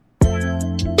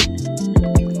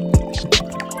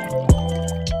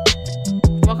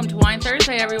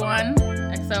Thursday, everyone.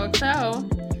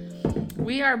 XOXO.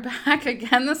 We are back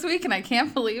again this week, and I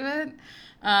can't believe it.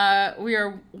 We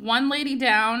are one lady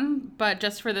down, but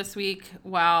just for this week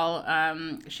while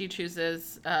she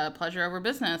chooses pleasure over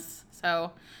business.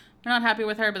 So we're not happy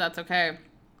with her, but that's okay.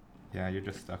 Yeah, you're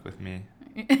just stuck with me.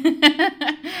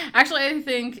 Actually, I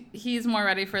think he's more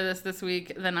ready for this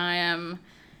week than I am.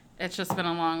 It's just been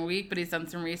a long week, but he's done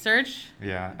some research.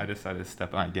 Yeah, I decided to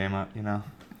step my game up, you know.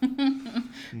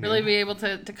 Really be able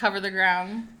to cover the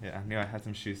ground. Yeah, I knew I had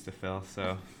some shoes to fill,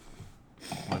 so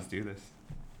let's do this.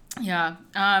 Yeah.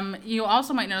 You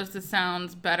also might notice this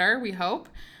sounds better, we hope.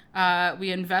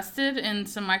 We invested in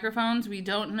some microphones. We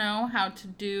don't know how to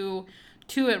do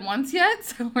two at once yet,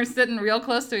 so we're sitting real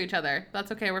close to each other.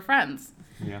 That's okay, we're friends.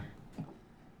 Yeah.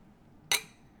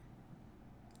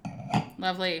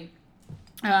 Lovely.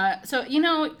 So,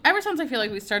 ever since I feel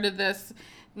like we started this,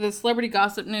 the celebrity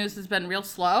gossip news has been real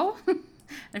slow.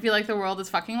 I feel like the world is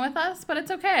fucking with us, but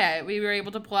it's okay. We were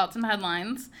able to pull out some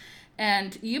headlines.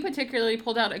 And you particularly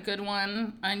pulled out a good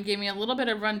one and gave me a little bit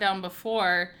of rundown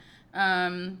before.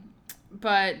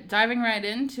 But diving right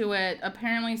into it,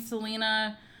 apparently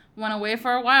Selena went away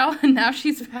for a while and now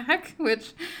she's back,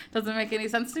 which doesn't make any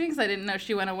sense to me because I didn't know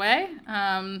she went away.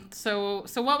 So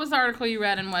what was the article you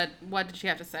read and what did she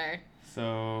have to say?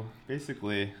 So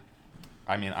basically,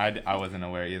 I mean, I wasn't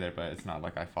aware either, but it's not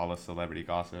like I follow celebrity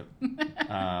gossip.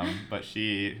 But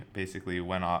she basically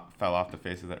fell off the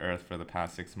face of the earth for the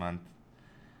past 6 months.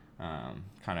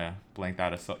 Kind of blacked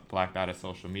out of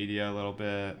social media a little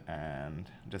bit, and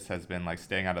just has been like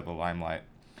staying out of the limelight.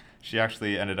 She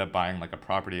actually ended up buying like a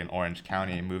property in Orange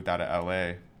County, moved out of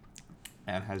LA,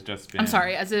 and has just been. I'm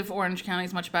sorry, as if Orange County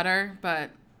is much better, but.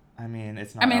 I mean,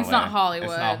 it's not. It's not Hollywood.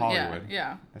 It's not Hollywood.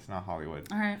 Yeah. It's not Hollywood.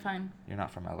 All right, fine. You're not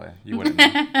from LA. You wouldn't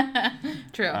know.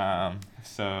 True.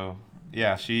 So,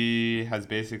 yeah, she has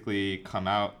basically come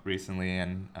out recently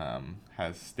and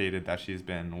has stated that she's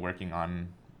been working on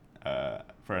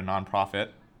for a nonprofit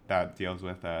that deals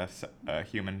with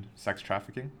human sex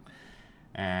trafficking.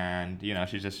 And,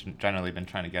 she's just generally been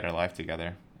trying to get her life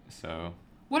together. So.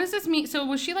 What does this mean? So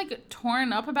was she like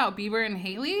torn up about Bieber and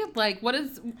Hailey? Like, what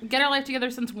is get her life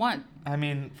together since when? I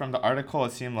mean, from the article,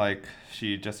 it seemed like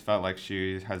she just felt like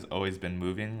she has always been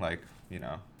moving, like,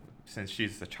 since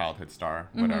she's a childhood star,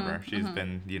 whatever. Mm-hmm, she's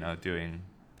been, doing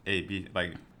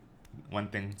like one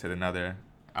thing to another,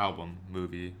 album,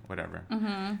 movie, whatever.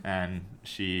 Mm-hmm. And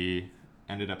she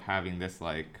ended up having this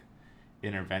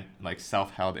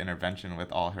self-held intervention with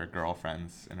all her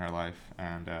girlfriends in her life,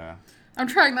 and I'm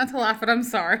trying not to laugh, but I'm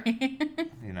sorry.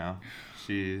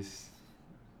 She's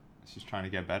trying to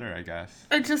get better, I guess.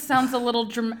 It just sounds a little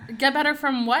get better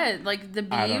from what? Like the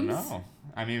beams? I don't know.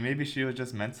 I mean, maybe she was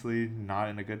just mentally not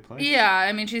in a good place. Yeah,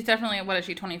 I mean, she's definitely, what is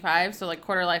she, 25? So, like,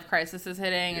 quarter life crisis is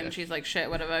hitting, yes. And she's like, shit,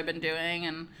 what have I been doing?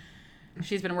 And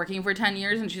she's been working for 10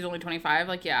 years, and she's only 25.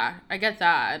 Like, yeah, I get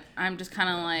that. I'm just kind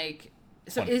of like...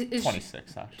 So is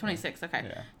 26, actually. 26, okay.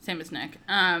 Yeah. Same as Nick.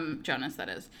 Jonas, that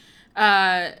is.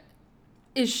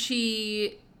 Is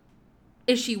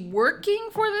she working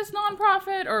for this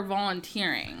nonprofit or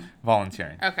volunteering?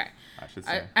 Volunteering. Okay. I should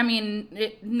say. I mean,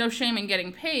 no shame in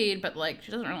getting paid, but, like,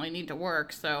 she doesn't really need to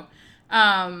work, so.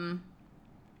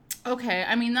 Okay,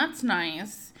 I mean, that's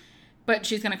nice. But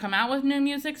she's going to come out with new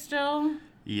music still?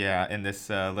 Yeah, in this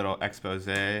little expose,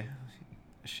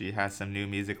 she has some new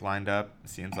music lined up.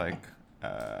 Seems like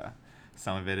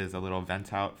some of it is a little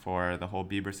vent out for the whole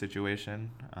Bieber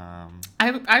situation.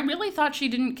 I really thought she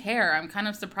didn't care. I'm kind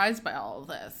of surprised by all of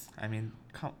this. I mean,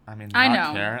 I not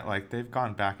know. care. Like, they've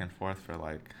gone back and forth for,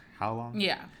 like, how long?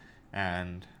 Yeah.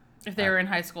 And if they were in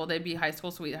high school, they'd be high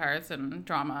school sweethearts and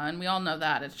drama, and we all know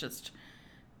that. It's just...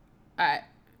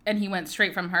 and he went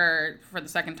straight from her for the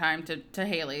second time to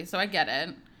Hailey, so I get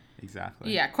it.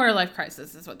 Exactly. Yeah, quarter life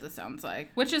crisis is what this sounds like,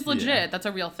 which is legit. Yeah. That's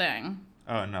a real thing.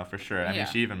 Oh, no, for sure. I mean,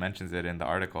 she even mentions it in the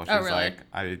article. She's really? like,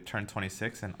 I turned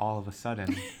 26, and all of a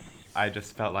sudden, I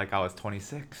just felt like I was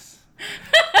 26.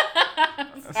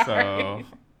 So...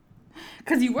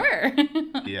 Because you were.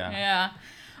 Yeah. Yeah.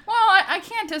 Well, I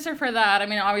can't diss her for that. I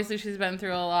mean, obviously she's been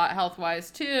through a lot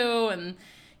health-wise, too, and,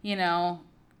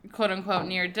 quote-unquote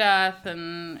near death,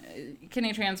 and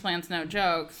kidney transplant's no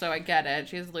joke, so I get it.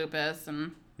 She has lupus,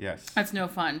 and yes, that's no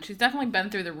fun. She's definitely been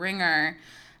through the ringer.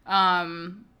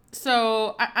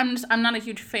 So I'm not a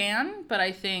huge fan, but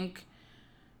I think,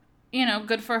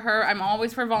 good for her. I'm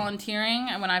always for volunteering,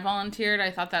 and when I volunteered,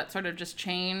 I thought that sort of just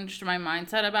changed my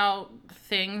mindset about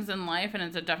things in life, and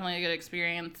it's definitely a good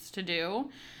experience to do.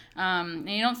 And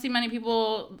you don't see many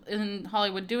people in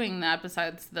Hollywood doing that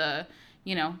besides the,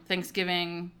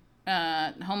 Thanksgiving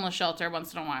homeless shelter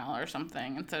once in a while or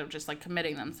something, instead of just, like,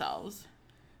 committing themselves.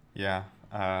 Yeah.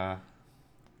 I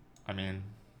mean,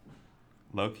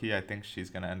 low key, I think she's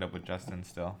gonna end up with Justin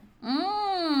still.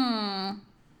 Mm.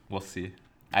 We'll see.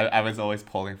 I was always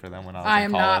pulling for them when I was I in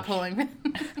am college. not pulling.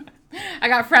 I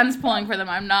got friends pulling for them.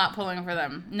 I'm not pulling for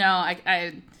them. No,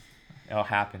 It'll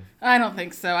happen. I don't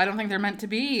think so. I don't think they're meant to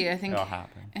be. I think It'll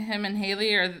happen. him and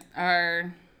Haley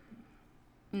are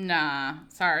nah.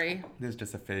 Sorry. This is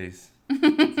just a phase.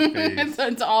 It's a phase.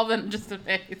 It's all been just a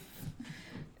phase.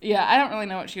 Yeah, I don't really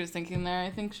know what she was thinking there. I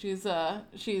think she's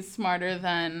smarter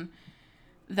than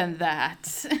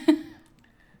that.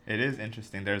 It is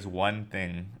interesting. There's one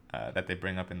thing that they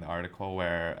bring up in the article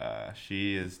where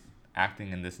she is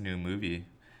acting in this new movie,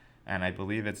 and I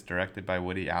believe it's directed by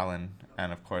Woody Allen.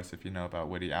 And of course, if you know about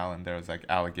Woody Allen, there was like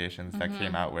allegations that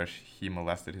came out where he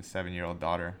molested his 7-year-old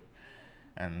daughter,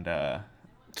 and so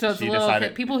it's she a little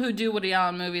decided. people who do Woody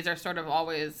Allen movies are sort of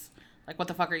always like, "What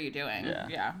the fuck are you doing?"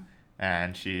 Yeah.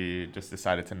 And she just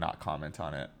decided to not comment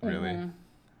on it, really.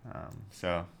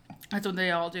 So That's what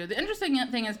they all do. The interesting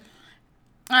thing is,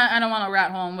 I don't want to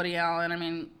rat hole on Woody Allen. I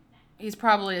mean, he's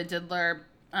probably a diddler,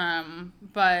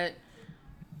 but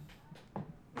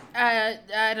I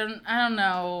don't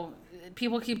know.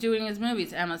 People keep doing his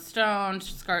movies. Emma Stone,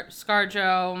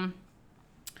 ScarJo.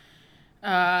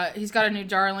 He's got a new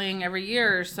darling every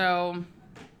year, so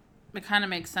it kind of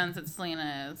makes sense that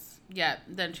Selena is. Yet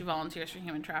then she volunteers for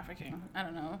human trafficking. I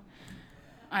don't know.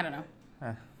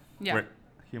 Yeah.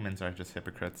 Humans are just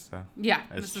hypocrites, so Yeah,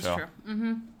 it's this chill. is true.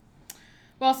 Mm-hmm.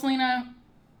 Well, Selena,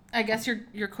 I guess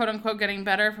you're quote unquote getting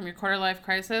better from your quarter life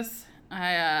crisis.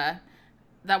 That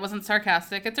wasn't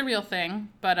sarcastic. It's a real thing,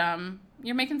 but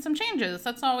you're making some changes.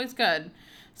 That's always good,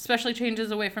 especially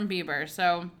changes away from Bieber.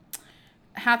 So,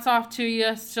 hats off to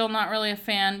you. Still not really a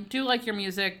fan. Do like your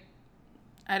music.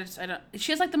 I don't.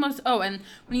 She has like the most. Oh, and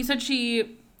when you said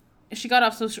she got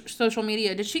off social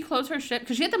media, did she close her shit?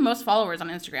 Because she had the most followers on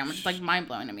Instagram, which is like mind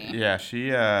blowing to me. Yeah, she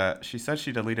said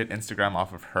she deleted Instagram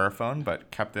off of her phone,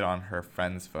 but kept it on her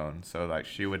friend's phone. So like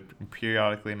she would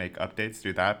periodically make updates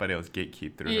through that, but it was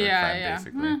gatekeep through her friend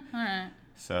basically. All right.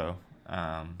 So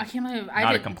I can't believe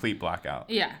not a complete blackout.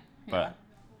 Yeah. But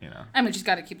you know, I mean, she's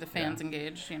got to keep the fans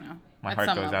engaged. You know. my at heart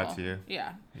some goes level. out to you.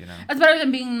 Yeah. You know. That's better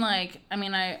than being like. I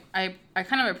mean, I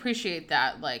kind of appreciate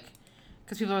that, like.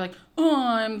 Because people are like, oh,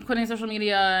 I'm quitting social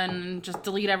media and just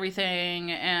delete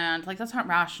everything. And, like, that's not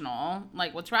rational.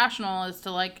 Like, what's rational is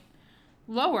to, like,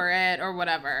 lower it or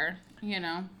whatever, you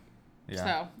know? Yeah.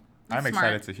 So, I'm smart.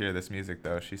 excited to hear this music,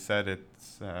 though. She said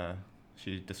it's,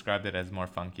 she described it as more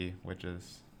funky, which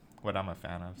is what I'm a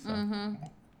fan of. So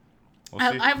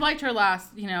we'll see. I've liked her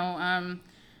last, you know,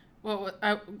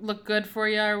 I Look Good For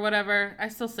You or whatever. I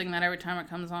still sing that every time it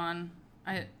comes on.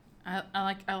 I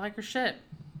like her shit.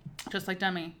 Just like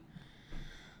Demi.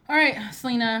 All right,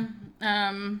 Selena.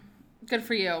 Good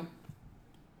for you.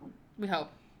 We hope.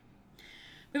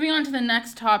 Moving on to the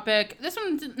next topic. This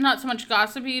one's not so much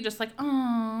gossipy, just like,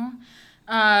 oh.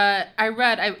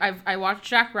 I watched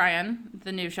Jack Ryan,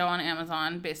 the new show on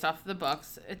Amazon based off of the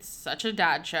books. It's such a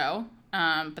dad show.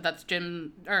 But that's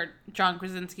John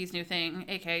Krasinski's new thing,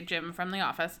 aka Jim from The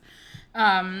Office.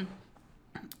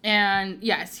 And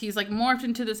yes, he's like morphed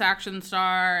into this action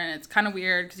star, and it's kind of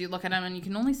weird because you look at him and you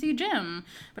can only see Jim.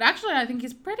 But actually, I think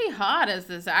he's pretty hot as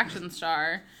this action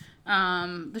star.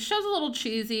 The show's a little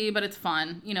cheesy, but it's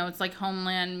fun. You know, it's like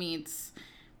Homeland meets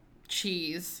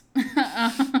cheese.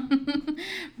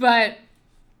 But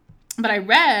I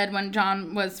read when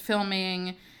John was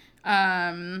filming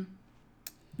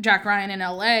Jack Ryan in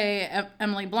LA,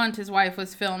 Emily Blunt, his wife,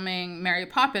 was filming Mary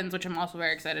Poppins, which I'm also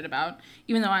very excited about,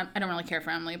 even though I don't really care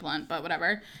for Emily Blunt, but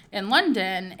whatever, in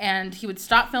London. And he would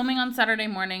stop filming on Saturday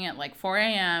morning at like 4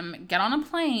 a.m., get on a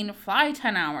plane, fly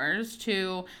 10 hours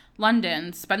to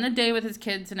London, spend the day with his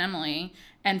kids and Emily,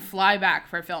 and fly back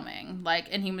for filming.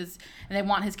 And they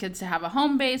want his kids to have a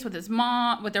home base with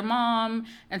their mom.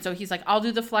 And so he's like, I'll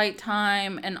do the flight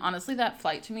time. And honestly, that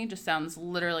flight to me just sounds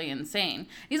literally insane.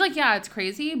 He's like, yeah, it's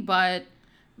crazy, but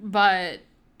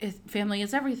his family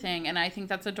is everything. And I think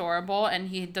that's adorable. And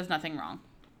he does nothing wrong.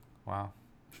 Wow.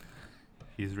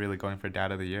 He's really going for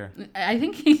Dad of the Year. I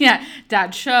think, yeah,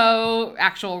 dad show,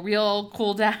 actual real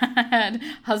cool dad,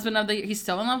 husband of the year. He's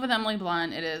so in love with Emily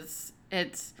Blunt.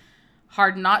 It's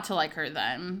hard not to like her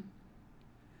then,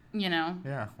 you know?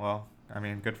 Yeah, well, I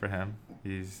mean, good for him.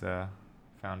 He's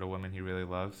found a woman he really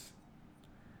loves,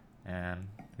 and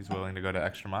he's willing to go the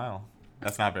extra mile.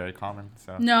 That's not very common,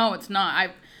 so. No, it's not.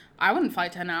 I wouldn't fly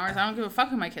 10 hours. I don't give a fuck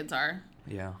who my kids are.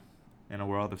 Yeah. In a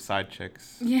world of side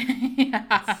chicks.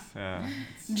 Yeah.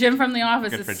 It's Jim from The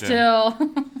Office is still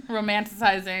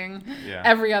romanticizing Yeah.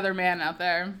 every other man out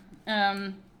there.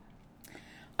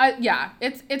 Yeah,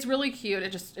 it's really cute.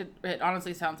 It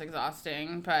honestly sounds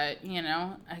exhausting, but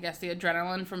I guess the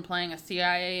adrenaline from playing a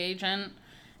CIA agent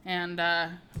and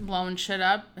blowing shit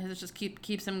up is just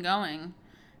keeps him going.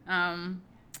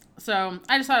 So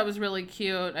I just thought it was really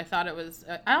cute. I thought it was.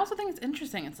 I also think it's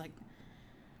interesting. It's like,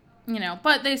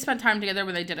 but they spent time together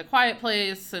when they did A Quiet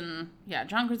Place, and yeah,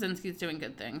 John Krasinski's doing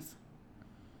good things.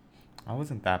 I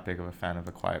wasn't that big of a fan of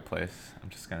A Quiet Place. I'm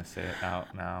just gonna say it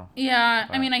out now. Yeah,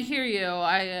 but. I mean, I hear you.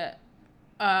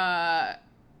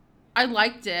 I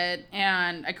liked it,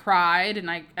 and I cried,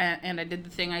 and I did the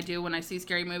thing I do when I see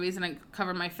scary movies, and I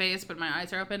cover my face, but my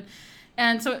eyes are open,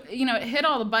 and so it hit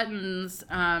all the buttons,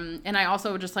 and I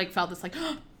also just felt this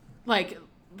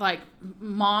like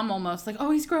mom almost, like,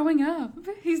 oh, he's growing up,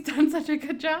 he's done such a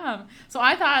good job. So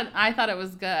I thought it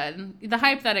was good. The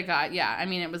hype that it got, yeah, I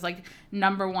mean, it was like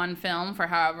 #1 film for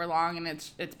however long, and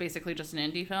it's basically just an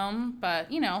indie film, but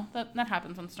that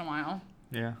happens once in a while.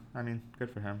 Yeah, I mean, good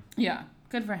for him. Yeah,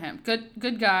 good for him.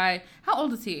 Good guy. How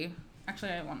old is he?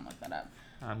 Actually, I want to look that up.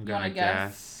 I'm gonna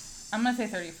guess. I'm gonna say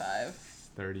 35.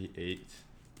 38.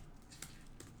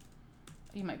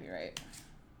 You might be right.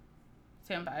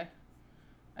 Stand by.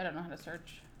 I don't know how to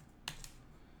search.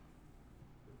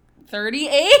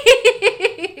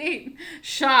 38.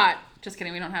 Shot. Just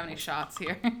kidding. We don't have any shots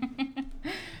here.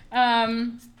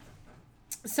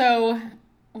 So,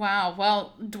 wow.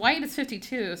 Well, Dwight is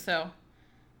 52. So,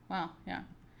 wow. Yeah.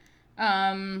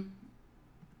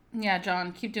 Yeah,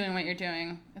 John, keep doing what you're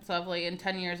doing. It's lovely. In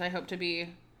 10 years, I hope to be.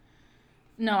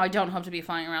 No, I don't hope to be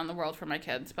flying around the world for my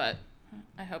kids, but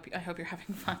I hope you're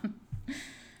having fun.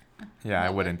 Yeah,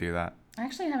 I wouldn't do that. I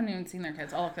actually haven't even seen their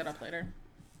kids. I'll look that up later.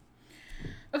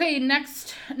 Okay,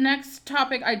 next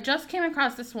topic. I just came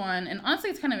across this one, and honestly,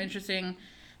 it's kind of interesting.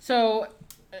 So,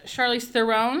 Charlize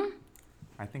Theron.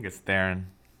 I think it's Theron.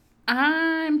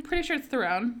 I'm pretty sure it's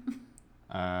Theron.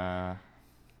 I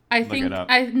think it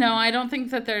up. I don't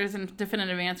think that there's a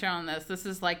definitive answer on this. This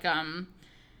is like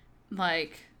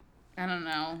I don't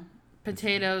know,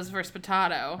 potatoes versus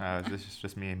potato. Is this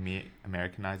just me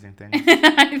Americanizing things?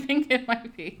 I think it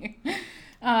might be.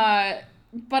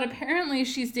 But apparently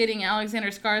she's dating Alexander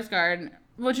Skarsgård,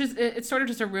 which is, it's sort of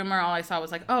just a rumor. All I saw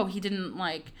was like, oh, he didn't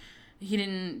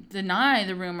deny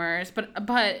the rumors, but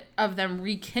of them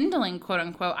rekindling, quote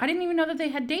unquote. I didn't even know that they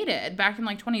had dated back in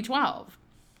 2012.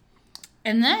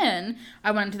 And then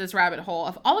I went into this rabbit hole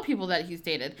of all the people that he's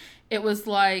dated. It was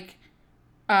like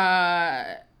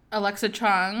Alexa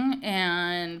Chung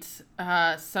and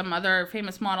some other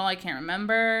famous model I can't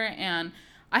remember. And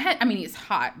he's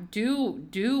hot.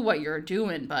 Do what you're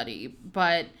doing, buddy.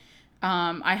 But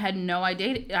I had no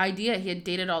idea he had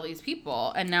dated all these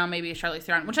people. And now maybe Charlize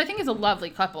Theron, which I think is a lovely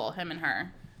couple, him and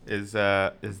her. Is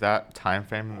that time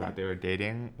frame that they were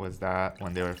dating, was that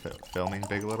when they were filming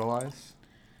Big Little Lies?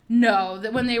 No,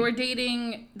 that when they were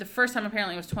dating, the first time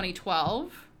apparently was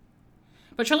 2012.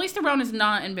 But Charlize Theron is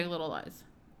not in Big Little Lies.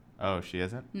 Oh, she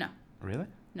isn't? No. Really?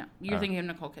 No. You're thinking of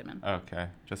Nicole Kidman. Okay,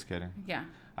 just kidding. Yeah.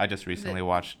 I just recently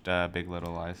watched Big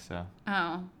Little Lies, so.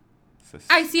 Oh.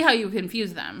 I see how you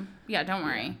confuse them. Yeah, don't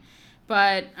worry.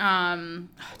 But,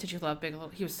 did you love Big Little?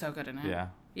 He was so good in it. Yeah.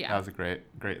 Yeah. That was a great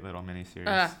little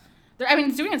miniseries.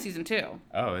 It's doing a season 2.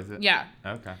 Oh, is it? Yeah.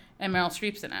 Okay. And Meryl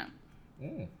Streep's in it.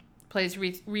 Mm. Plays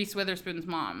Reese Witherspoon's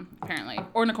mom, apparently.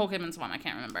 Or Nicole Kidman's mom, I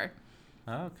can't remember.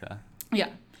 Okay. Yeah.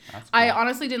 That's cool. I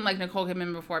honestly didn't like Nicole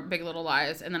Kidman before Big Little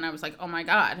Lies, and then I was like, oh my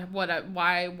god,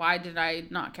 why did I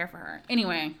not care for her?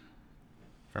 Anyway.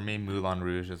 For me, Moulin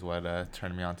Rouge is what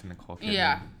turned me on to Nicole Kidman.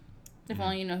 Yeah. If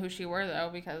only you know who she were, though,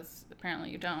 because apparently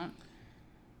you don't.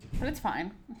 But it's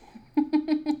fine.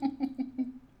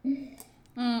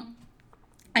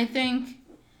 I think...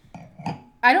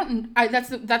 that's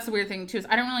the weird thing, too, is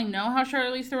I don't really know how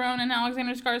Charlize Theron and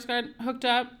Alexander Skarsgård hooked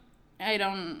up. I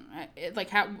don't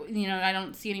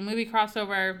see any movie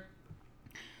crossover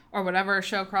or whatever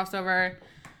show crossover.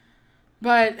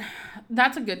 But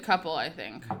that's a good couple, I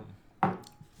think.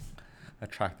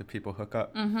 Attractive people hook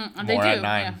up. Mm-hmm. More at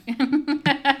 9. Yeah.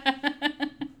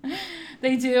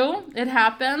 They do. It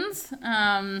happens.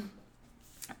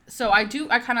 So I'm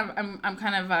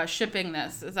kind of shipping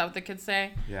this. Is that what the kids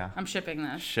say? Yeah. I'm shipping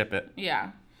this. Ship it.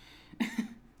 Yeah.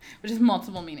 Which is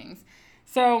multiple meanings.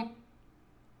 So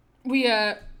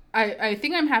I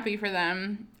think I'm happy for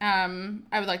them.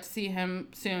 I would like to see him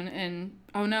soon in,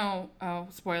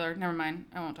 spoiler, never mind.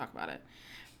 I won't talk about it.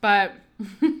 But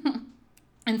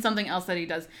and something else that he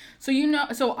does.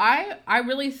 So I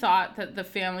really thought that the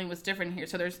family was different here.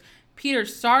 So there's Peter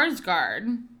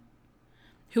Sarsgaard,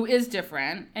 who is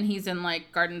different, and he's in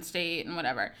Garden State and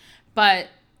whatever. But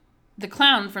the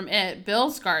clown from It,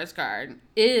 Bill Skarsgård,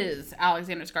 is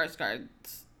Alexander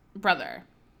Skarsgård's brother.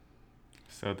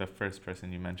 So the first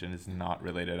person you mentioned is not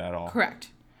related at all. Correct.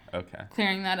 Okay.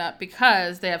 Clearing that up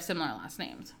because they have similar last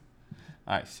names.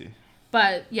 I see.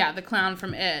 But yeah, the clown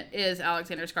from It is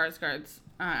Alexander Skarsgård's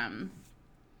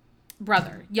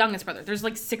brother, youngest brother. There's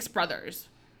like 6 brothers.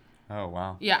 Oh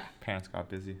wow. Yeah. Parents got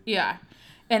busy. Yeah.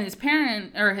 And his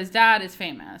dad is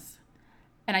famous.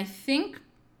 And I think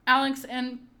Alex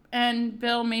and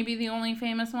Bill may be the only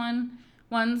famous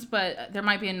ones, but there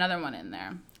might be another one in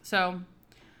there. So,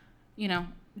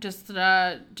 just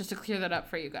to clear that up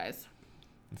for you guys.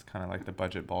 It's kind of like the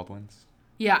budget Baldwins.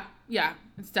 Yeah.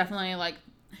 It's definitely like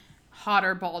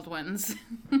hotter Baldwins,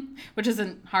 which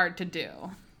isn't hard to do.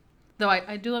 Though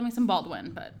I do love me some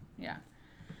Baldwin, but yeah.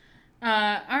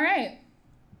 All right.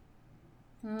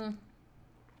 I'm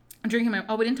drinking my...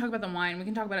 Oh, we didn't talk about the wine. We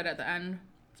can talk about it at the end.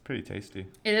 It's pretty tasty.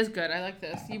 It is good. I like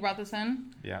this. You brought this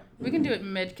in? Yeah. We can do it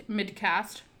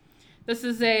mid-cast. This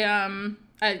is a...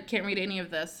 I can't read any of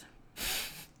this.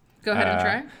 Go ahead and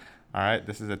try. All right.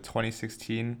 This is a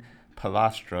 2016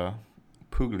 Palestra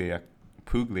Puglia.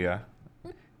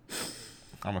 I'm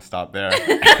going to stop there.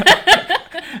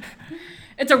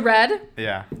 It's a red.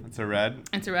 Yeah, it's a red.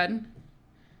 It's a red.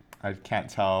 I can't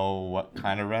tell what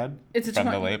kind of red It's a from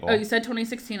the label. Oh, you said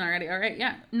 2016 already. All right,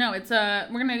 yeah. No, it's a...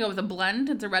 We're gonna go with a blend.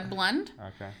 It's a red blend.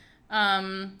 Okay.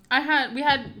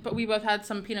 We both had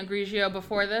some Pinot Grigio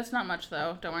before this. Not much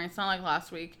though. Don't worry, it's not like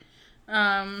last week.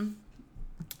 And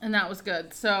that was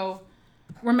good. So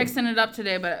we're mixing it up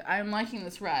today, but I'm liking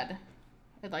this red.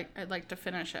 I'd like to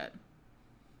finish it.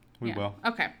 We will.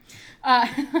 Okay.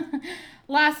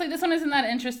 Lastly, this one isn't that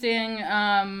interesting.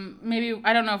 Maybe,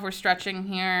 I don't know if we're stretching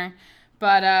here,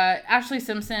 but Ashley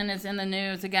Simpson is in the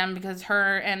news again because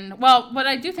what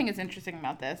I do think is interesting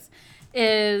about this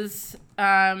is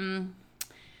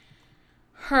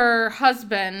her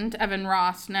husband, Evan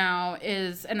Ross, now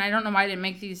is, and I don't know why I didn't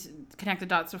make these connect the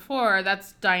dots before,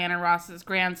 that's Diana Ross's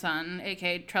grandson,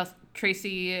 a.k.a.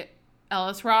 Tracy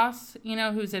Ellis Ross,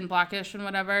 who's in Blackish and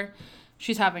whatever.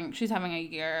 She's having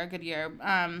a good year,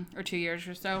 or 2 years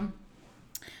or so.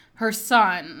 Her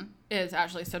son is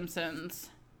Ashley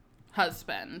Simpson's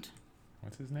husband.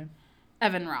 What's his name?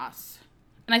 Evan Ross.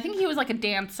 And I think he was like a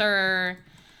dancer.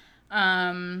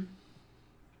 And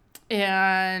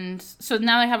so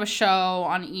now they have a show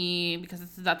on E! Because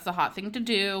that's the hot thing to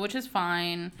do, which is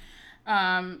fine.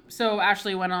 So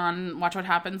Ashley went on Watch What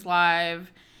Happens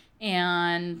Live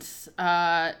and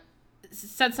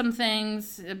said some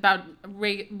things about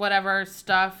whatever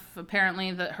stuff.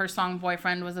 Apparently that her song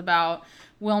Boyfriend was about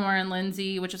Wilmer and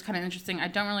Lindsay, which is kind of interesting. I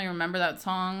don't really remember that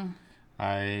song.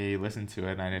 I listened to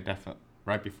it and I definitely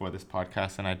right before this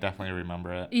podcast and I definitely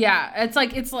remember it. Yeah, it's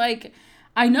like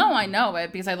I know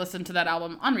it because I listened to that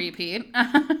album on repeat.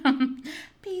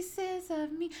 Pieces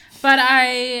of me. But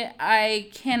I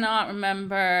cannot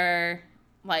remember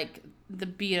like the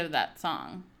beat of that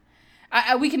song.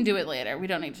 We can do it later. We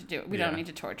don't need to do it. We don't need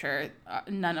to torture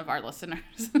none of our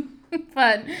listeners.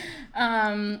 But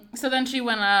so then she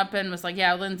went up and was like,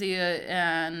 yeah, Lindsay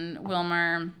and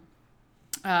Wilmer,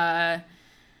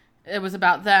 it was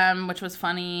about them, which was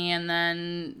funny. And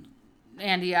then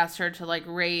Andy asked her to like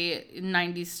rate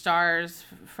 90 stars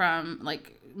from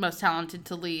like most talented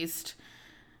to least.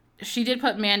 She did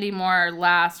put Mandy Moore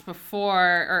last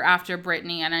before or after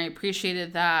Britney, and I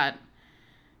appreciated that.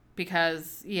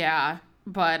 Because,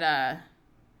 but,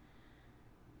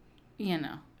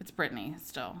 it's Britney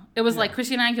still. It was like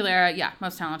Christina Aguilera,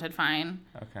 most talented, fine.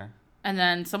 Okay. And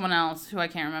then someone else who I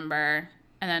can't remember,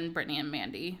 and then Britney and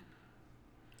Mandy.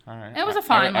 All right. It was a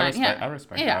fine one. I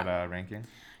respect that ranking.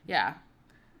 Yeah.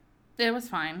 It was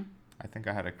fine. I think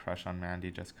I had a crush on Mandy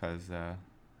just because, I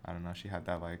don't know, she had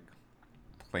that, like,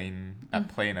 plain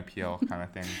appeal kind of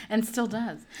thing. And still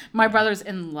does. My brother's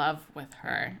in love with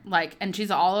her. Like, and she's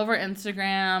all over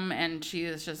Instagram, and she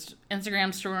is just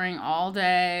Instagram storying all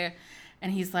day.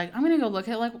 And he's like, I'm going to go look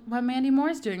at, like, what Mandy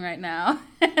Moore's doing right now.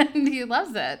 And he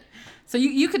loves it. So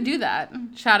you could do that.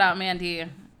 Shout out, Mandy.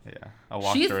 Yeah. A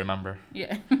walk to remember.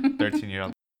 Yeah.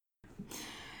 13-year-old.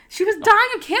 She was dying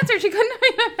of cancer. She couldn't have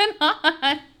even been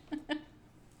on.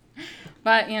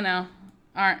 But,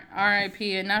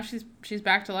 R.I.P. And now she's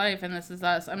back to life, and This Is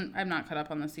Us. I'm not caught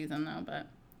up on the season though, but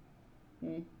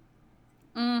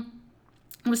it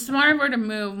was smart of her to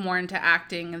move more into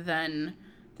acting than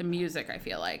the music. I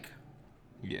feel like.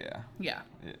 Yeah. Yeah.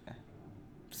 Yeah.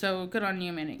 So good on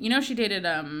you, Mandy. She dated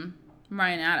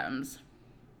Ryan Adams.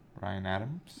 Ryan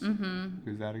Adams? Mm-hmm.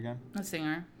 Who's that again? A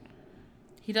singer.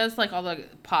 He does like all the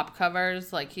pop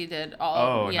covers, like he did all.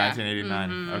 Oh, 1989.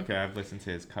 Mm-hmm. Okay, I've listened to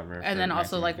his cover. And then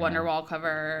also like Wonderwall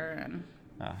cover and.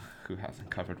 Who hasn't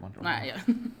covered Wonderwall? Yeah.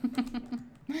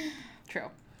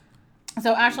 True.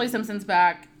 So Ashley Simpson's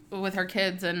back with her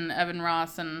kids and Evan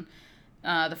Ross and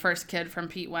the first kid from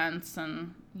Pete Wentz.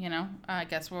 And, I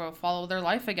guess we'll follow their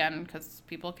life again because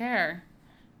people care.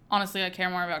 Honestly, I care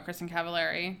more about Kristen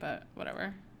Cavallari, but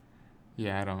whatever.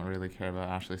 Yeah, I don't really care about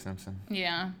Ashley Simpson.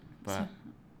 Yeah. But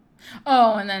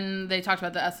Oh, and then they talked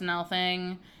about the SNL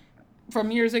thing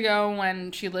from years ago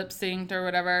when she lip synced or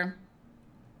whatever.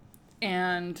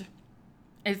 And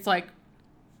it's like,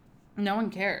 no one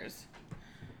cares.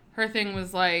 Her thing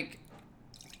was like,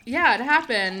 yeah, it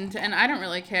happened, and I don't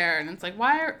really care. And it's like,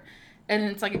 and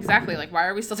it's like, exactly, like, why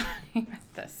are we still talking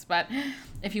about this? But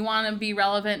if you want to be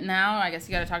relevant now, I guess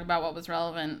you got to talk about what was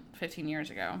relevant 15 years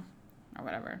ago or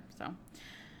whatever. So,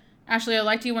 Ashley, I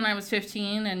liked you when I was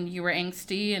 15, and you were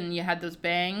angsty, and you had those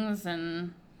bangs,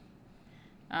 and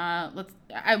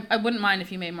I wouldn't mind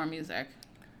if you made more music.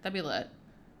 That'd be lit.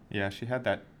 yeah, she had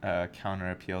that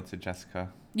counter appeal to Jessica.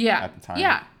 Yeah. At the time.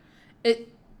 Yeah.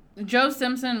 Joe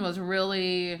Simpson was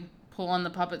really pulling the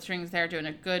puppet strings there, doing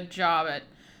a good job at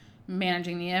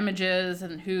managing the images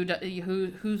and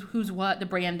who's what, the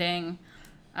branding.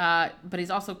 But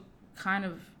he's also kind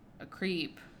of a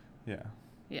creep. Yeah.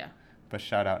 Yeah. But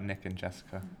shout out Nick and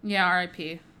Jessica. Yeah,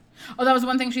 R.I.P. Oh, that was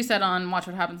one thing she said on Watch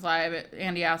What Happens Live.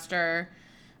 Andy asked her,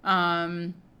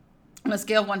 on a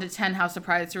scale of 1 to 10, how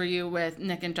surprised were you with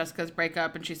Nick and Jessica's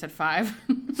breakup? And she said 5.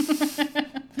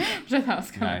 Which I thought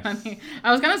was kind of funny.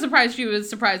 I was kind of surprised she was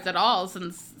surprised at all,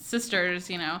 since sisters,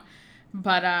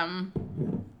 But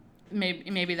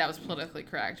maybe that was politically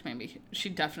correct. Maybe she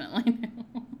definitely knew.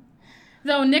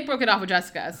 Though Nick broke it off with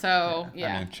Jessica, so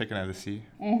yeah. I mean, chicken of the sea.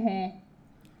 Mm-hmm.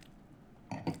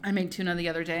 I made tuna the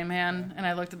other day, man, and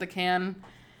I looked at the can.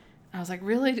 I was like,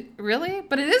 really?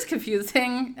 But it is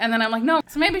confusing. And then I'm like, no.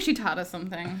 So maybe she taught us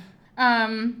something.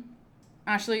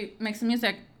 Ashley, make some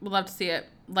music. We'd love to see it.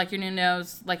 Like your new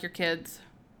nose, like your kids.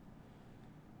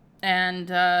 And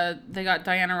they got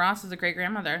Diana Ross as a great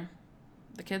grandmother.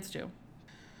 The kids do.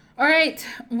 All right,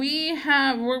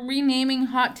 we're renaming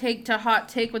Hot Take to Hot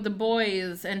Take with the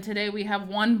boys, and today we have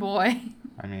one boy.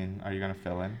 I mean, are you gonna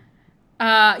fill in?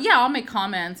 Yeah, I'll make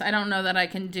comments. I don't know that I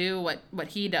can do what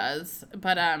he does,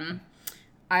 but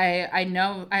I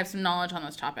know I have some knowledge on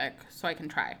this topic, so I can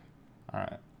try. All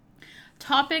right.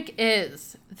 Topic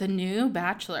is the new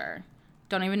Bachelor.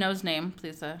 Don't even know his name,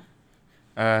 please.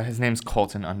 His name's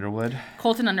Colton Underwood.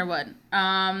 Colton Underwood.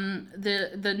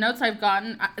 The notes I've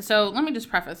gotten. So let me just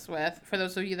preface with, for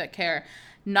those of you that care,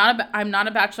 I'm not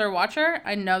a Bachelor watcher.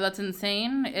 I know that's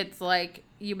insane. It's like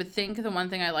you would think the one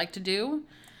thing I like to do.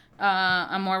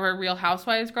 I'm more of a Real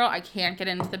Housewives girl. I can't get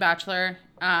into The Bachelor.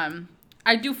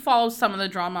 I do follow some of the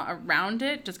drama around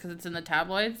it just because it's in the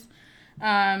tabloids.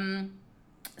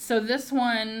 So this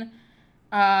one,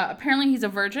 apparently he's a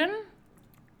virgin.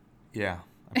 Yeah,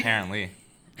 apparently.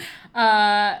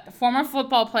 Former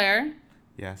football player.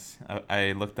 Yes,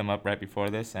 I looked him up right before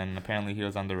this, and apparently he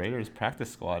was on the Raiders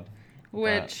practice squad.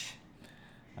 Which,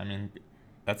 I mean,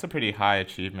 that's a pretty high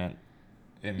achievement.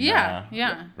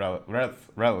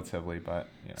 Relatively, but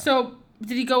So,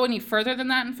 did he go any further than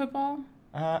that in football?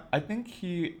 I think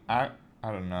I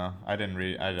don't know. I didn't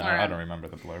read. I don't remember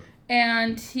the blurb.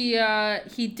 And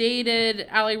he dated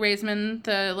Aly Raisman,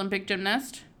 the Olympic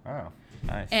gymnast. Oh,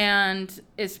 nice. And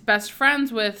is best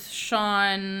friends with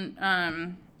Sean,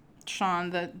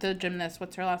 the gymnast.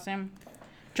 What's her last name?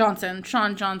 Johnson.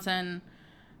 Sean Johnson.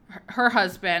 Her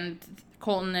husband,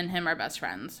 Colton, and him are best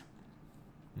friends.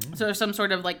 So there's some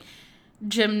sort of like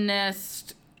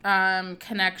gymnast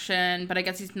connection, but I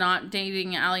guess he's not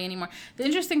dating Aly anymore. The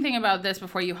interesting thing about this,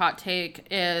 before you hot take,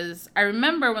 is I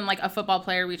remember when like a football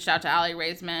player reached out to Aly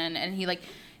Raisman, and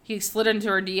he slid into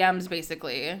her DMs,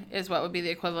 basically, is what would be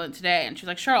the equivalent today. And she's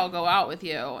like, sure, I'll go out with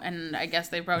you. And I guess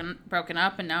they've broken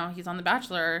up, and now he's on The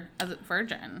Bachelor as a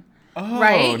virgin. Oh,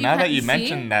 right? Now that you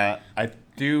mentioned that, I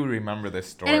do remember this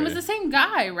story. And it was the same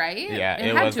guy, right? Yeah,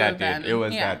 it was that dude. It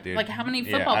was that dude. Like, how many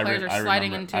football players are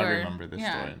sliding into her? I remember this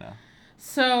story now.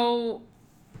 So,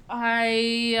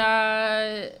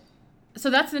 so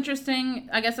that's interesting.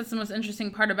 I guess that's the most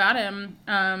interesting part about him.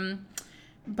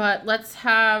 But let's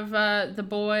have the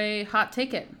boy hot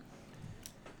take it.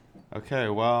 Okay,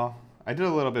 well, I did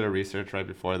a little bit of research right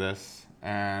before this,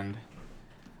 and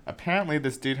apparently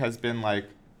this dude has been like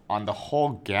on the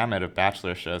whole gamut of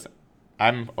Bachelor shows.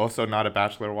 I'm also not a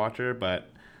Bachelor watcher, but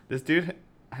this dude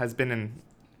has been in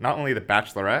not only The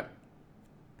Bachelorette,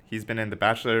 he's been in The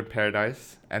Bachelor in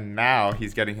Paradise, and now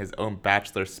he's getting his own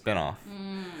Bachelor spinoff.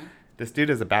 This dude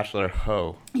is a Bachelor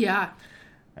hoe. Yeah.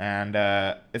 And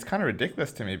it's kind of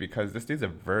ridiculous to me because this dude's a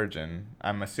virgin.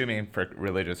 I'm assuming for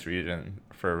religious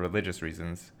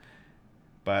reasons.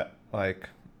 But like,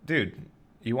 dude,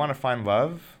 you want to find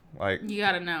love, like You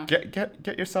gotta know.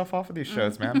 get yourself off of these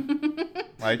shows, man.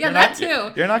 Like Yeah, that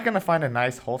too. You're not gonna find a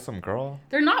nice, wholesome girl.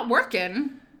 They're not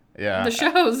working. Yeah. The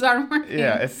shows aren't working.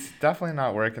 Yeah, it's definitely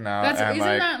not working out. Isn't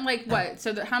that like what?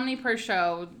 So how many per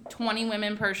show? 20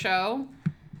 women per show.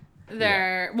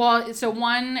 Well, so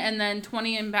 1 and then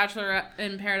 20 in Bachelor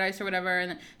in Paradise or whatever,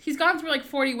 and he's gone through like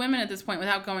 40 women at this point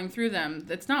without going through them.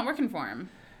 It's not working for him.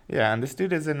 Yeah, and this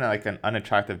dude isn't like an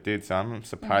unattractive dude, so I'm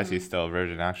surprised he's still a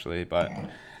virgin actually. But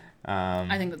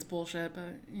I think that's bullshit.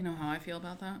 But you know how I feel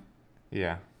about that.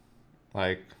 Yeah,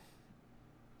 like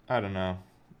I don't know.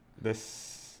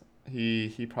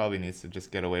 He probably needs to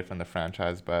just get away from the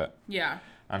franchise, but yeah,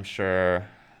 I'm sure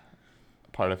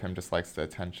part of him just likes the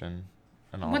attention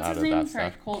and all What's that his name? that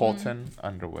stuff. Colton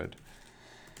Underwood.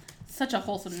 Such a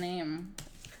wholesome name.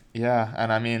 Yeah,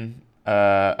 and I mean,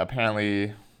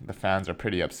 apparently the fans are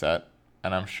pretty upset,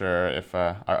 and I'm sure if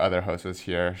our other host was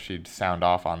here, she'd sound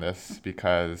off on this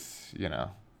because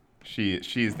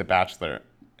she's the Bachelor.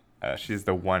 She's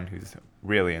the one who's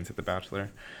really into the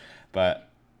Bachelor, but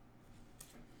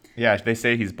yeah, they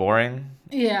say he's boring.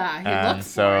 Yeah, he looks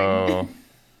so boring.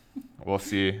 We'll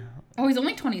see. Oh, he's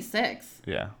only 26.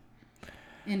 Yeah.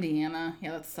 Indiana.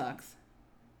 Yeah, that sucks.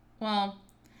 Well,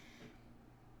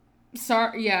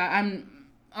 sorry. Yeah, I'm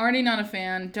already not a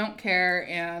fan. Don't care,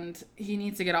 and he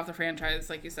needs to get off the franchise,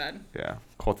 like you said. Yeah,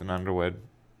 Colton Underwood,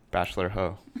 Bachelor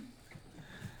ho.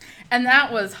 And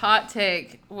that was Hot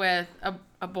Take with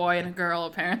a boy and a girl,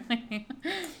 apparently.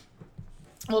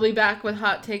 We'll be back with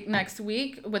Hot Take next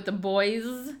week with the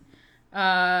boys.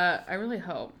 I really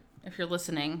hope, if you're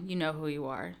listening, you know who you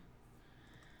are.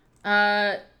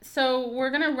 So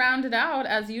we're going to round it out,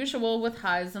 as usual, with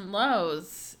highs and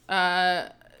lows.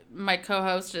 My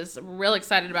co-host is real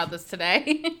excited about this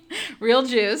today. Real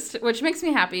juiced, which makes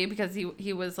me happy because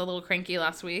he was a little cranky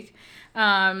last week.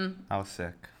 I was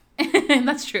sick.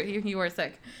 That's true. You were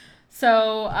sick.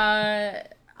 So,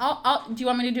 do you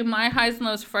want me to do my highs and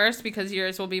lows first because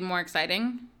yours will be more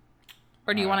exciting?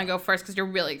 Or do you want to go first because you're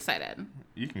really excited?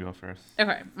 You can go first.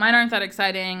 Okay. Mine aren't that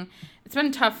exciting. It's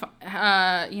been tough,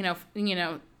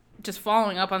 just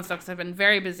following up on stuff because I've been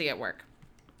very busy at work.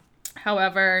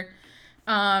 However,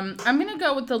 I'm going to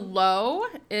go with the low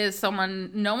is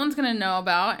someone no one's going to know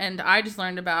about and I just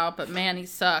learned about, but man, he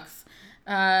sucks.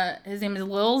 His name is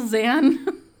Lil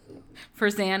Xan for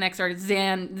Xanax or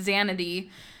Xanity.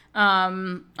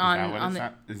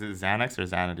 Is it Xanax or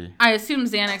Xanity? I assume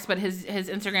Xanax, but his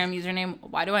Instagram username,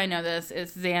 why do I know this,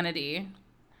 is Xanity.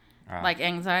 Like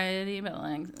anxiety, but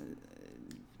like...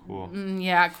 Cool.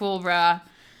 Yeah, cool, bruh.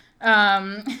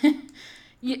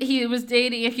 He was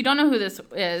dating, if you don't know who this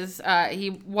is,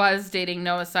 he was dating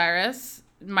Noah Cyrus,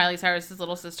 Miley Cyrus's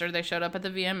little sister. They showed up at the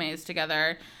VMAs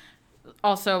together.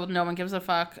 Also, no one gives a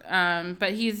fuck.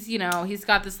 But he's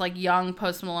got this like young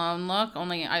Post Malone look.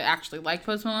 Only I actually like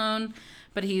Post Malone,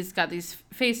 but he's got these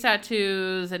face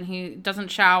tattoos and he doesn't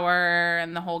shower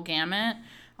and the whole gamut.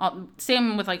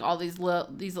 Same with like all these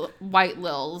white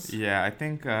lils. Yeah, I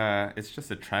think it's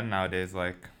just a trend nowadays.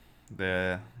 Like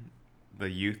the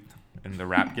youth in the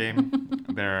rap game,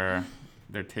 they're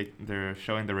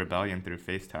showing the rebellion through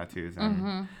face tattoos, and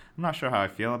I'm not sure how I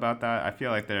feel about that. I feel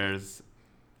like there's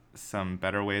some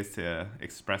better ways to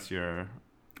express your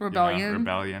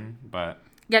rebellion, but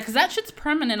yeah, because that shit's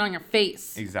permanent on your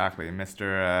face. Exactly,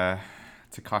 Mr.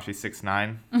 Tekashi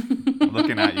 6ix9ine,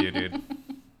 looking at you, dude.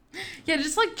 Yeah,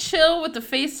 just like chill with the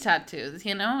face tattoos.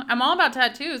 I'm all about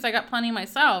tattoos. I got plenty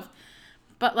myself,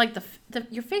 but like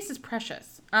your face is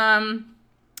precious.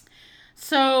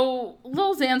 So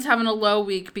Lil Xan's having a low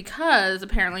week because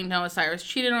apparently Noah Cyrus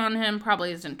cheated on him.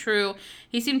 Probably isn't true.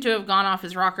 He seemed to have gone off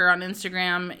his rocker on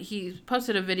Instagram. He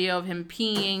posted a video of him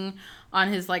peeing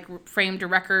on his like framed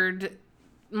record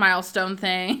milestone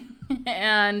thing,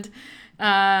 and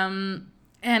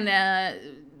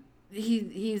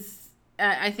he's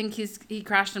I think he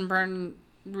crashed and burned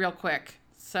real quick.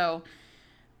 So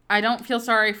I don't feel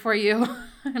sorry for you,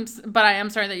 but I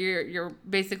am sorry that you're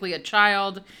basically a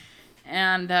child.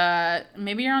 And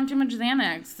maybe you're on too much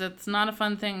Xanax. That's not a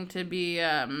fun thing to be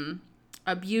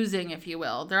abusing, if you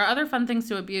will. There are other fun things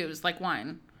to abuse, like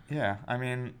wine. Yeah, I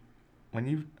mean, when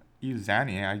you use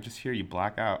Xanny, I just hear you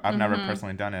black out. I've never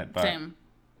personally done it, but... Same.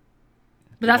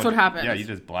 But that's what happens. Yeah, you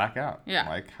just black out. Yeah.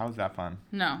 Like, how's that fun?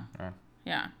 No.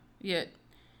 Yeah.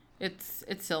 It's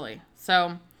silly.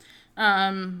 So,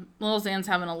 Lil Xan's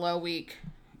having a low week,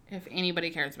 if anybody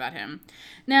cares about him.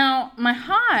 Now, my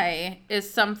high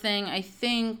is something I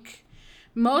think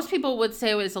most people would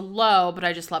say was a low, but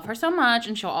I just love her so much,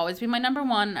 and she'll always be my number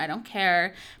one. I don't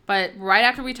care. But right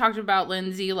after we talked about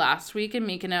Lindsay last week in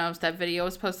Mykonos, that video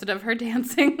was posted of her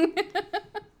dancing.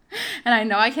 And I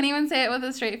know I can't even say it with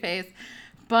a straight face.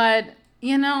 But,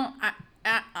 you know,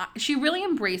 she really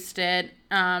embraced it.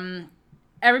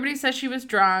 Everybody says she was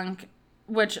drunk,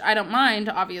 which I don't mind,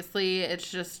 obviously. It's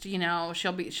just, you know,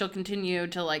 she'll continue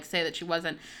to, like, say that she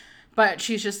wasn't. But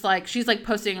she's like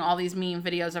posting all these meme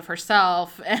videos of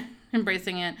herself and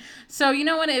embracing it. So, you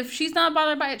know what? If she's not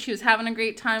bothered by it, she was having a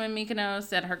great time in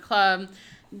Mykonos at her club,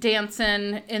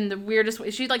 dancing in the weirdest way.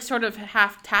 She, like, sort of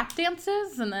half tap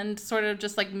dances and then sort of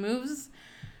just, like, moves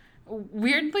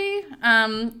weirdly.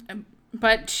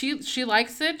 But she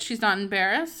likes it. She's not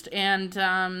embarrassed.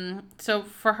 And so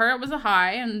for her, it was a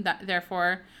high. And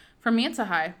therefore, for me, it's a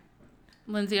high.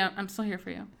 Lindsay, I'm still here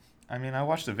for you. I mean, I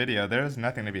watched the video. There was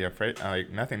nothing to be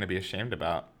nothing to be ashamed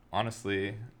about.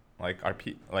 Honestly, like,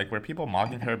 were people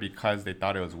mocking her because they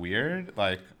thought it was weird?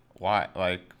 Like, why?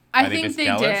 Like, I think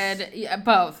they did. Yeah,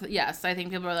 both. Yes, I think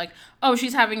people were like, "Oh,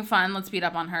 she's having fun. Let's beat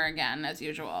up on her again, as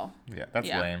usual." Yeah, that's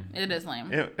lame. It is lame.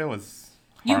 It was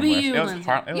You be harmless. you, It was Lindsay.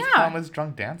 it was harmless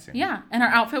drunk dancing. Yeah, and her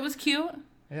outfit was cute.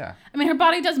 Yeah. I mean, her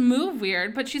body does move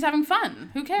weird, but she's having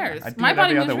fun. Who cares? I do My it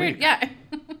body every moves other weird. week. Yeah.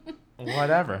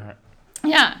 Whatever.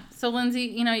 Yeah. So, Lindsay,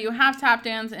 you know, you have tap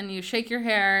dance and you shake your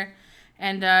hair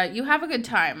and you have a good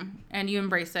time and you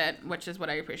embrace it, which is what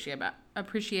I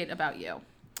appreciate about you.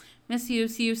 Miss you.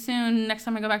 See you soon. Next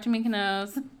time I go back to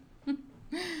Mykonos.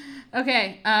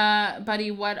 Okay, buddy,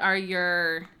 what are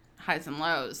your highs and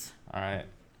lows? All right.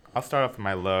 I'll start off with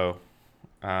my low.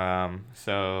 For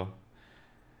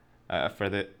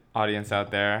the audience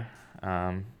out there,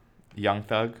 Young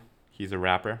Thug, he's a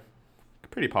rapper,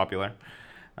 pretty popular.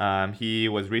 He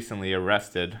was recently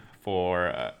arrested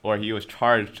or he was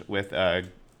charged with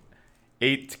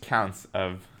 8 counts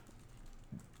of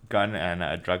gun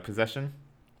and drug possession,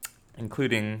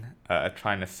 including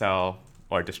trying to sell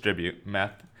or distribute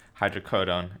meth,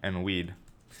 hydrocodone, and weed.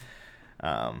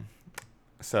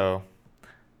 So,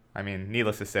 I mean,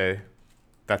 needless to say,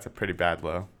 that's a pretty bad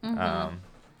low. Mm-hmm.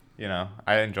 You know,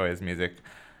 I enjoy his music.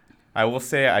 I will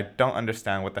say I don't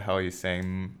understand what the hell he's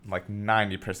saying, like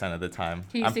 90% of the time.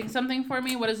 Can you sing something for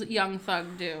me? What does Young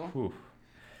Thug do? Whew.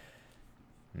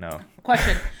 No.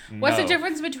 Question. What's the No.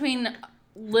 difference between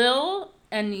Lil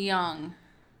and Young?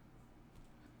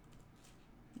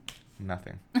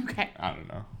 Nothing. Okay. I don't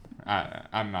know.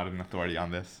 I'm not an authority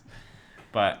on this.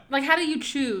 But Like, how do you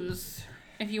choose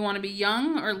if you want to be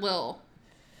Young or Lil?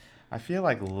 I feel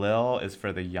like Lil is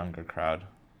for the younger crowd.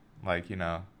 Like, you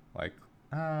know, like,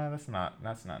 that's not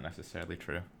necessarily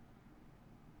true.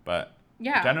 But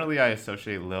Yeah. generally I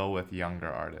associate Lil with younger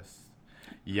artists.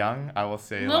 Young, I will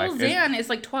say, Lil like, Xan is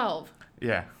like 12.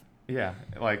 yeah.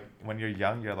 Like, when you're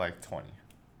young, you're like 20.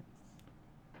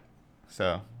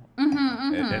 So,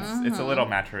 it's a little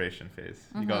maturation phase.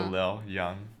 You go Lil,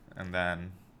 young, and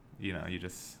then, you know, you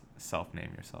just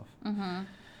self-name yourself. Mm-hmm.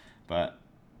 But,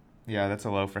 yeah, that's a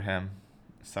low for him.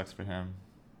 Sucks for him.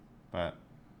 But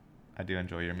I do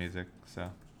enjoy your music, so.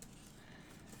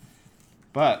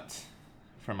 But,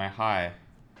 for my high,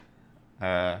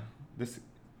 this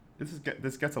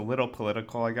gets a little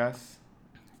political, I guess.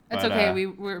 It's But, okay.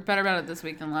 We're better about it this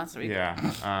week than last week.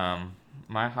 Yeah.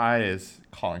 My high is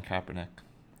Colin Kaepernick.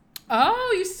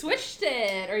 Oh, you switched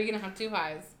it. Or are you going to have 2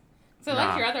 highs? So I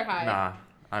like your other high. Nah.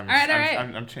 All right.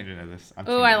 I'm changing to this.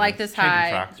 Oh, I like this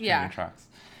high. Changing tracks.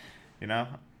 You know,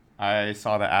 I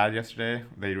saw the ad yesterday.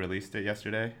 They released it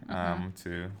yesterday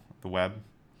to the web.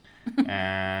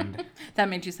 And that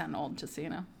made you sound old, just so you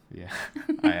know. yeah.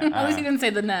 At least you didn't say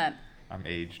the net. I'm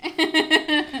aged.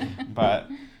 But,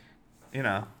 you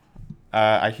know,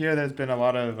 I hear there's been a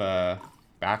lot of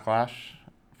backlash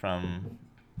from,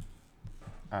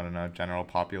 I don't know, general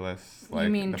populace. Like, you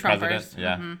mean the Trumpers? president.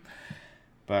 Yeah. Mm-hmm.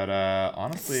 But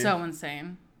honestly, So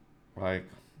insane. like,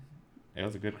 it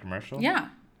was a good commercial. Yeah.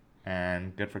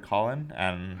 And good for Colin.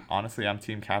 And honestly, I'm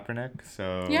Team Kaepernick.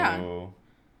 So, Yeah.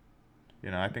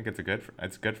 you know, I think it's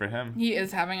good for him. He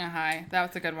is having a high. That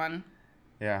was a good one.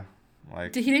 Yeah.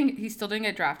 Like, He still didn't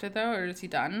get drafted though, or is he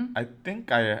done? I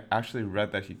think I actually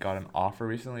read that he got an offer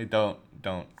recently. Don't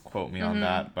quote me on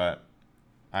that, but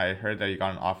I heard that he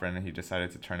got an offer and he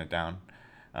decided to turn it down.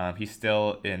 He's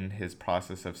still in his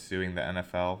process of suing the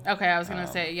NFL. Okay, I was gonna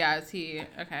say, yeah, is he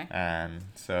okay? And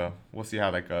so we'll see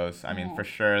how that goes. I mean, for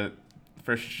sure,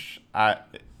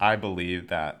 I believe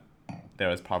that there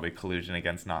was probably collusion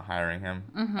against not hiring him,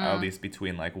 at least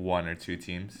between like 1 or 2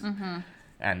 teams.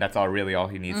 And that's really all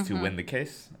he needs to win the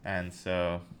case. And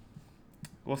so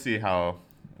we'll see how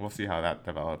that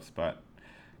develops. But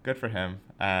good for him.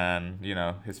 And, you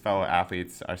know, his fellow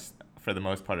athletes are, for the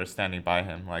most part, are standing by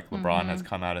him. Like LeBron has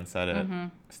come out and said it.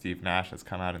 Steve Nash has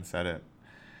come out and said it.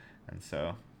 And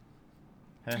so,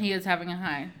 hey. He is having a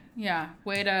high. Yeah,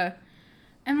 way to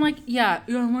And like, yeah,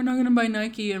 we're not gonna buy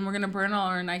Nike and we're gonna burn all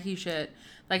our Nike shit.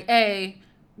 Like, A,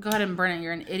 go ahead and burn it.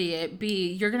 You're an idiot.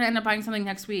 B, you're gonna end up buying something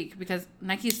next week because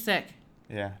Nike's sick.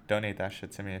 Yeah, donate that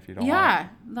shit to me if you don't want Yeah,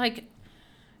 like,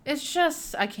 it's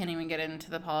just, I can't even get into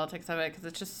the politics of it because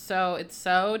it's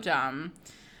so dumb.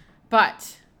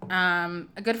 But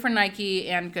good for Nike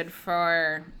and good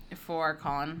for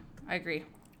Colin. I agree.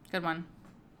 Good one.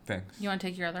 Thanks. You want to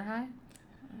take your other high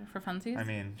for funsies? I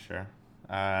mean, sure.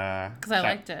 Because I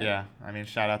liked it. Yeah, I mean,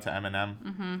 shout out to Eminem.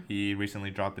 Mm-hmm. He recently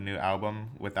dropped a new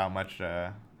album without much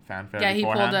fanfare. Yeah, he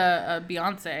beforehand. pulled a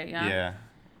Beyonce. Yeah.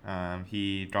 Yeah.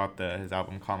 He dropped his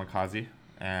album Kamikaze,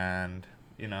 and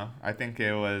I think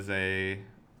it was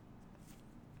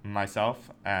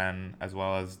myself and as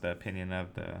well as the opinion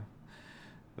of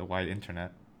the white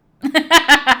internet is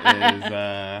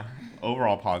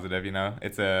overall positive.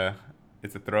 It's a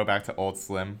throwback to old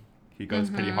Slim. He goes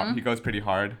pretty hard. He goes pretty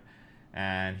hard,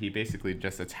 and he basically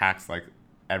just attacks like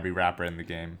every rapper in the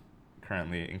game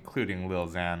currently, including Lil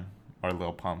Xan or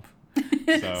Lil Pump. So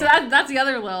that's the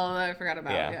other Lil that I forgot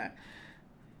about. Yeah.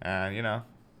 And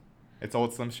it's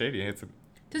old Slim Shady.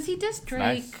 Does he diss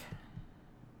Drake?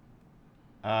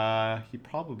 Nice. He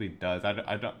probably does. I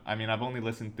don't. I mean, I've only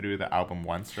listened through the album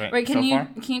once, right? Wait, Can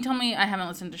you tell me? I haven't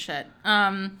listened to shit.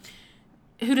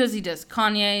 Who does he diss?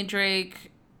 Kanye,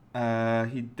 Drake.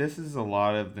 He disses a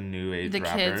lot of the new age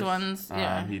rappers. The kids ones.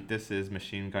 Yeah. He disses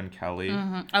Machine Gun Kelly.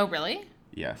 Mm-hmm. Oh, really?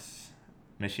 Yes.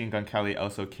 Machine Gun Kelly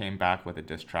also came back with a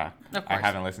diss track. Of course. I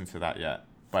haven't listened to that yet.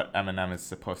 But Eminem is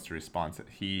supposed to respond to.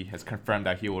 He has confirmed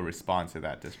that he will respond to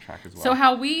that diss track as well. So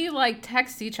how we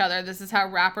text each other, this is how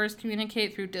rappers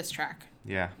communicate through diss track.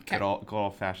 Yeah, okay. Good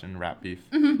old fashioned rap beef.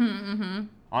 Mm-hmm, mm-hmm.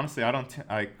 Honestly, I don't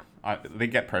they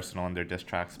get personal in their diss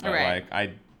tracks, but right.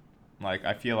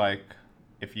 I feel like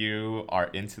if you are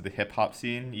into the hip hop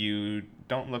scene, you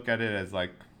don't look at it as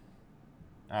like,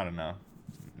 I don't know,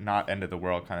 not end of the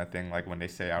world kind of thing. Like when they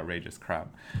say outrageous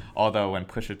crap. Although when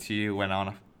Pusha T went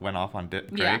off on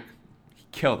Drake, he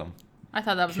killed him. I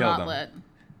thought that was not lit.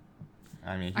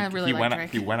 I mean,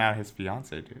 Drake. He went at his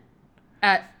fiance, dude.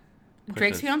 At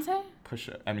Drake's fiance?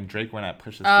 Drake went at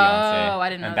Pusha's fiance. Oh, I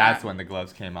didn't know that. And that's when the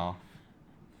gloves came off.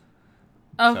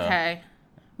 Okay.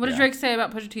 What did Drake say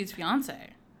about Pusha T's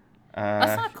fiance?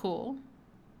 That's not cool.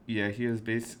 Yeah, he was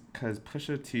because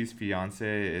Pusha T's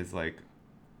fiance is like,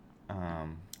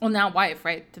 well, now wife,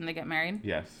 right? Didn't they get married?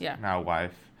 Yes. Yeah. Now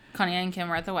wife. Kanye and Kim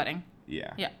were at the wedding.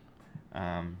 Yeah. Yeah.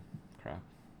 Crap.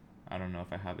 I don't know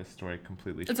if I have this story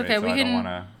completely straight. It's okay.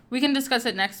 So we can discuss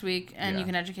it next week, and you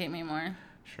can educate me more.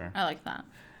 Sure. I like that.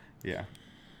 Yeah.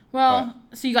 Well,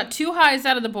 so you got 2 highs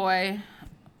out of the boy,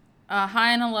 a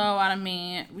high and a low out of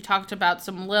me. We talked about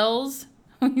some lils.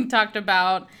 We talked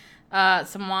about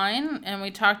some wine, and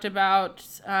we talked about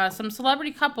some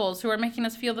celebrity couples who are making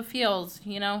us feel the feels,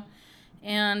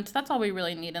 and that's all we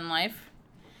really need in life.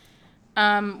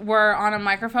 We're on a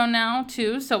microphone now,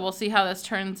 too, so we'll see how this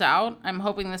turns out. I'm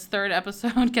hoping this 3rd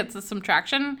episode gets us some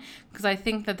traction, because I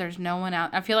think that there's no one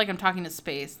out. I feel like I'm talking to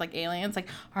space, like aliens, like,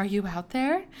 are you out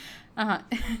there?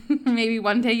 Maybe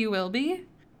one day you will be.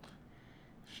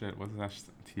 Shit, what's that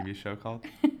TV show called?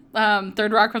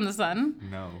 Third Rock from the Sun.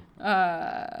 No.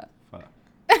 Fuck.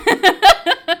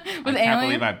 I can't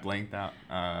believe I blanked out.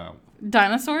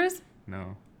 Dinosaurs?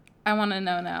 No. I want to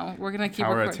know now. We're going to keep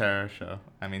recording. Tower of Terror show.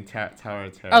 I mean, Tower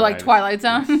of Terror. Oh, like Twilight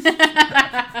Zone?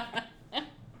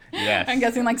 Yes. I'm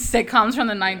guessing like sitcoms from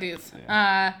the 90s.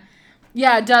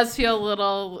 Yeah, it does feel a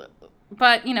little...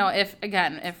 But,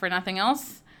 if for nothing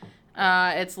else,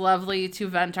 it's lovely to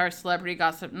vent our celebrity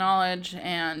gossip knowledge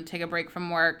and take a break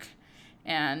from work.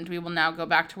 And we will now go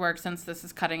back to work since this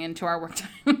is cutting into our work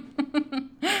time.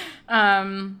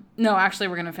 No, actually,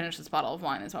 we're going to finish this bottle of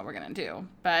wine is what we're going to do.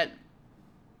 But...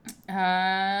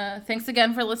 thanks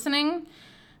again for listening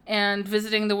and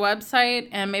visiting the website,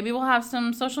 and maybe we'll have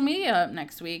some social media up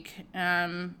next week.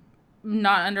 Not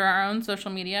under our own social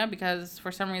media because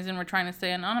for some reason we're trying to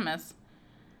stay anonymous.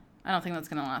 I don't think that's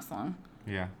going to last long.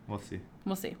 Yeah, we'll see.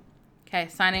 Okay,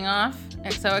 signing off.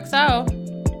 XOXO.